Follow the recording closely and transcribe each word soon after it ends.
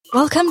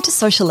Welcome to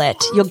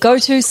Socialette, your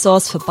go-to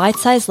source for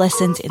bite-sized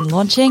lessons in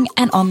launching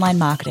and online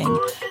marketing.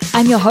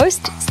 I'm your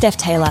host, Steph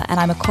Taylor, and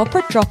I'm a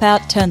corporate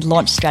dropout turned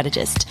launch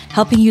strategist,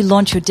 helping you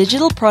launch your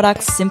digital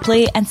products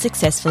simply and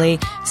successfully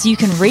so you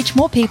can reach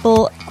more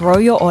people, grow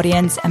your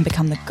audience, and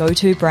become the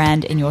go-to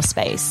brand in your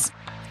space.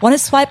 Want to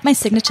swipe my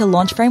signature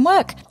launch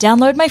framework?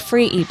 Download my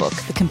free ebook,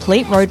 The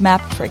Complete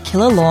Roadmap for a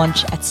Killer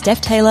Launch at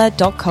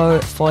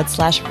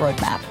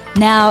stephtaylor.co/roadmap.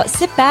 Now,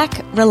 sit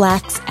back,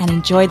 relax, and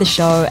enjoy the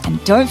show.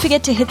 And don't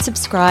forget to hit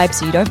subscribe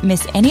so you don't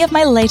miss any of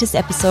my latest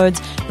episodes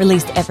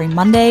released every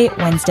Monday,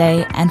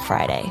 Wednesday, and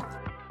Friday.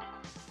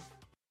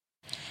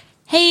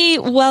 Hey,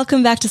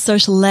 welcome back to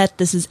Socialette.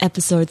 This is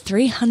episode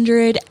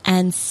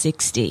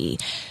 360.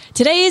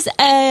 Today's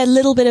a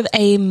little bit of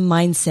a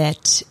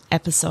mindset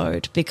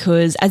episode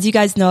because, as you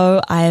guys know,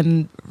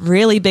 I'm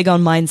really big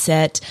on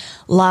mindset.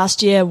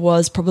 Last year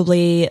was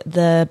probably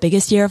the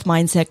biggest year of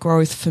mindset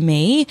growth for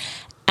me.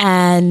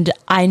 And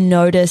I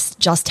noticed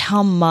just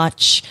how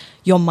much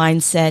your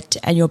mindset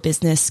and your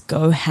business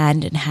go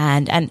hand in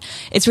hand. And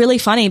it's really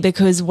funny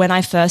because when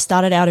I first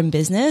started out in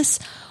business,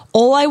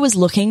 all I was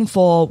looking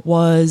for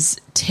was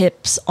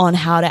tips on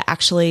how to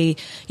actually,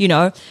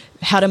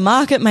 how to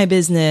market my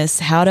business,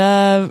 how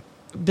to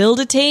build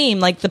a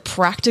team, like the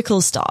practical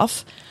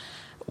stuff,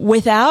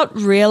 without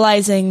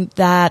realizing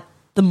that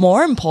the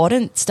more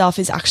important stuff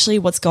is actually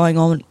what's going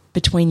on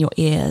between your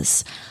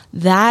ears.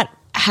 That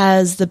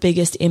has the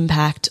biggest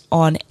impact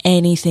on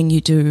anything you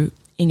do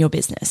in your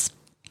business.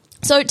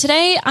 So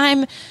today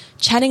I'm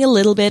chatting a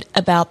little bit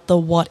about the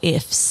what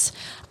ifs.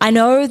 I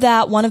know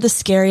that one of the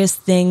scariest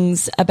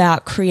things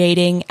about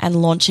creating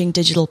and launching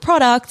digital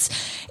products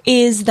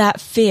is that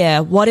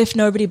fear. What if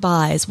nobody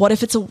buys? What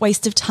if it's a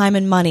waste of time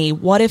and money?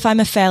 What if I'm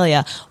a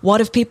failure?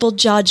 What if people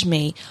judge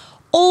me?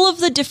 All of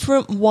the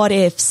different what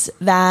ifs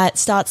that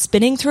start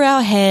spinning through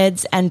our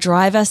heads and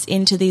drive us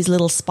into these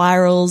little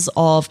spirals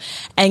of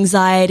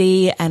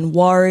anxiety and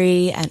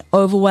worry and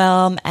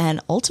overwhelm and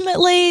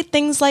ultimately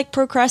things like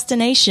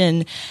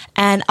procrastination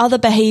and other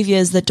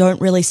behaviors that don't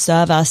really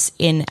serve us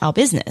in our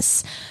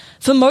business.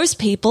 For most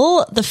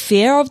people, the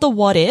fear of the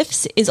what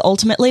ifs is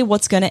ultimately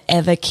what's going to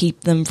ever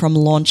keep them from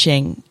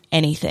launching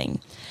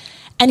anything.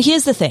 And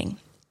here's the thing.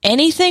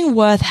 Anything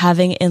worth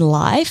having in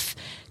life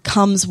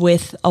comes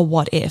with a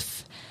what if.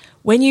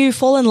 When you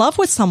fall in love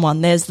with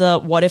someone, there's the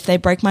what if they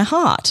break my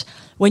heart.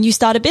 When you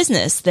start a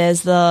business,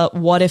 there's the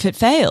what if it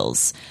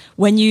fails.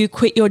 When you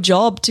quit your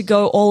job to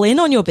go all in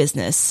on your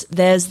business,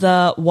 there's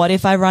the what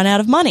if I run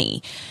out of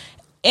money.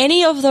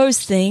 Any of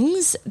those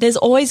things, there's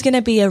always going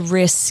to be a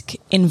risk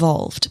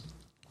involved.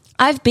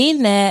 I've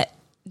been there,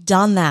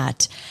 done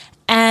that.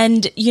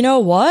 And you know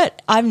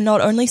what? I've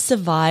not only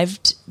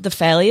survived the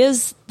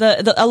failures,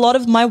 a lot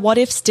of my what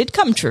ifs did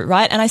come true,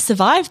 right? And I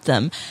survived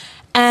them.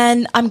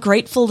 And I'm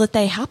grateful that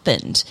they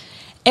happened.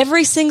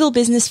 Every single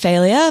business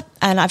failure,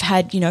 and I've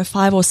had,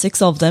 5 or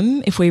 6 of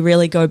them, if we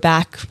really go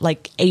back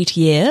like 8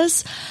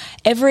 years,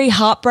 every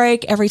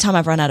heartbreak, every time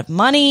I've run out of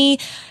money,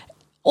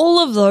 all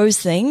of those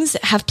things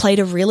have played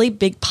a really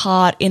big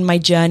part in my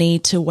journey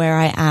to where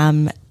I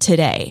am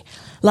today.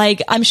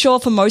 Like, I'm sure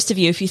for most of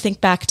you, if you think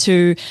back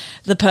to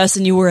the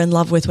person you were in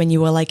love with when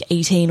you were like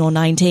 18 or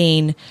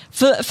 19,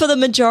 for the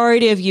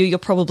majority of you, you're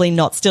probably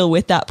not still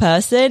with that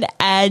person.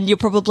 And you're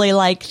probably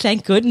like,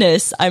 thank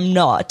goodness I'm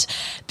not,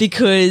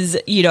 because,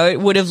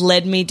 it would have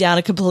led me down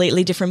a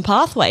completely different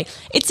pathway.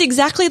 It's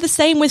exactly the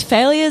same with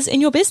failures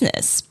in your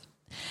business.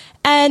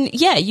 And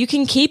yeah, you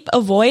can keep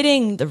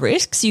avoiding the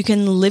risks. You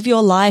can live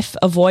your life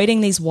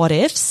avoiding these what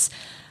ifs.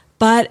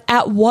 But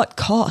at what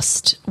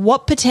cost?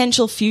 What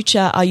potential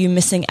future are you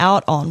missing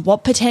out on?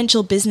 What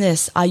potential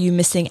business are you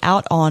missing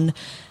out on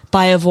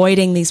by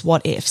avoiding these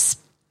what ifs?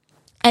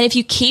 And if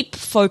you keep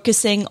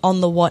focusing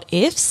on the what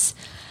ifs,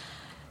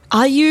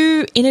 are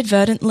you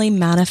inadvertently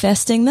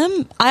manifesting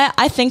them?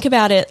 I think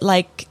about it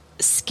like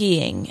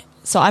skiing.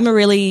 So I'm a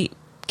really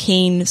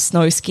keen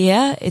snow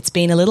skier. It's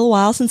been a little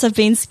while since I've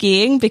been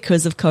skiing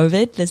because of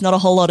COVID. There's not a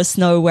whole lot of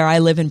snow where I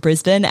live in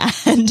Brisbane,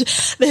 and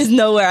there's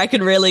nowhere I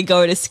can really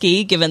go to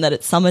ski given that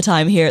it's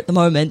summertime here at the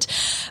moment.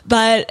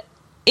 But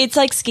it's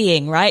like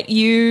skiing, right?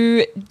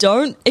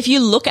 If you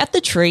look at the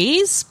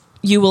trees,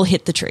 you will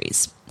hit the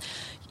trees.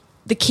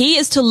 The key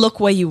is to look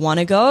where you want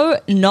to go,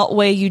 not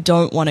where you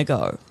don't want to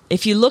go.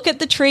 If you look at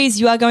the trees,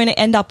 you are going to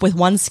end up with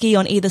one ski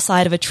on either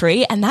side of a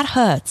tree, and that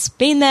hurts.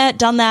 Been there,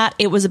 done that.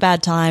 It was a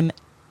bad time.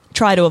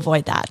 Try to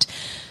avoid that.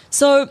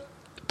 So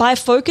by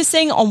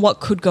focusing on what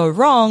could go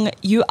wrong,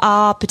 you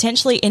are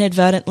potentially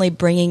inadvertently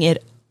bringing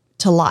it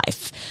to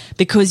life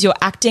because you're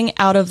acting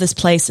out of this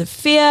place of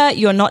fear.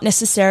 You're not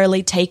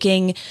necessarily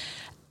taking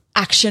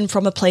action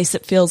from a place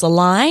that feels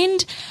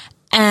aligned.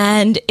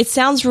 And it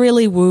sounds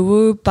really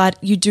woo-woo, but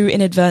you do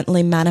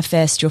inadvertently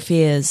manifest your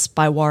fears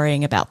by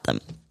worrying about them.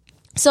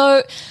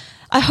 So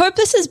I hope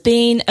this has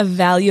been a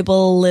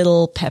valuable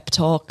little pep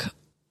talk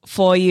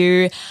for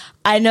you.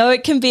 I know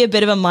it can be a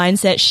bit of a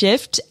mindset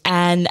shift,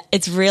 and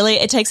it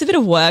takes a bit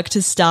of work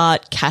to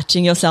start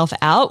catching yourself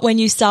out when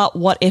you start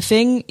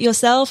what-ifing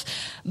yourself.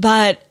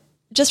 But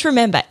just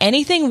remember,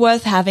 anything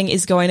worth having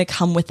is going to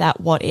come with that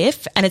what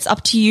if, and it's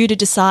up to you to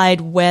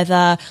decide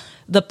whether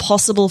the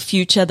possible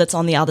future that's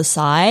on the other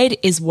side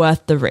is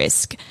worth the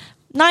risk.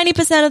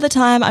 90% of the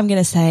time, I'm going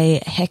to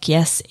say, heck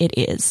yes, it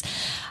is.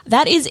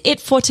 That is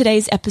it for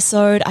today's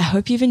episode. I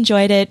hope you've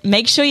enjoyed it.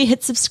 Make sure you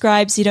hit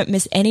subscribe so you don't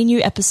miss any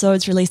new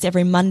episodes released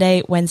every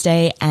Monday,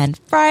 Wednesday, and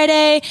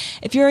Friday.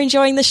 If you're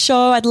enjoying the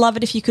show, I'd love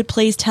it if you could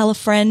please tell a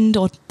friend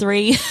or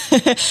 3.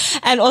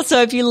 And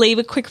also, if you leave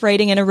a quick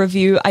rating and a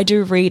review, I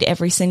do read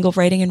every single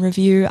rating and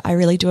review. I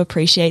really do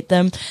appreciate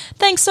them.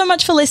 Thanks so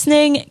much for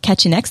listening.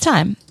 Catch you next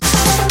time.